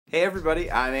Hey everybody,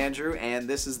 I'm Andrew, and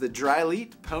this is the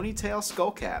Drylete Ponytail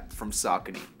Skull Cap from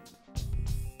Saucony.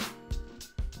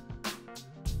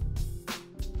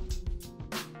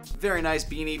 Very nice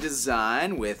beanie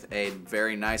design with a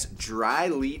very nice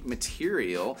Drylete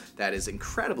material that is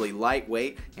incredibly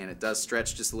lightweight, and it does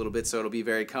stretch just a little bit so it'll be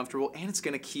very comfortable, and it's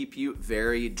going to keep you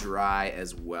very dry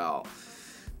as well.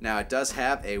 Now it does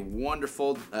have a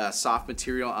wonderful soft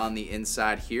material on the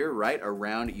inside here, right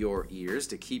around your ears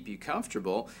to keep you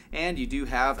comfortable, and you do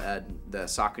have the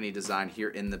Saucony design here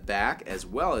in the back as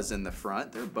well as in the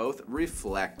front. They're both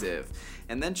reflective.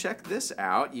 And then check this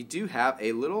out, you do have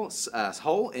a little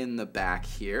hole in the back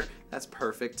here. That's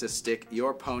perfect to stick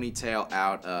your ponytail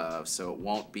out of, so it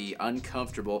won't be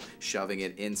uncomfortable shoving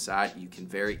it inside. You can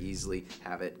very easily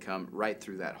have it come right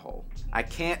through that hole. I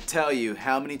can't tell you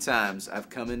how many times I've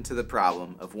come into the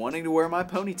problem of wanting to wear my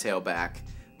ponytail back,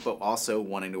 but also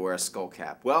wanting to wear a skull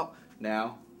cap. Well,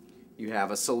 now you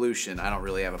have a solution. I don't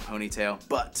really have a ponytail,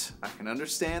 but I can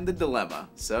understand the dilemma.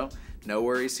 So no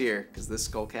worries here, because this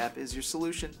skull cap is your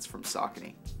solution. It's from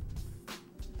Saucony.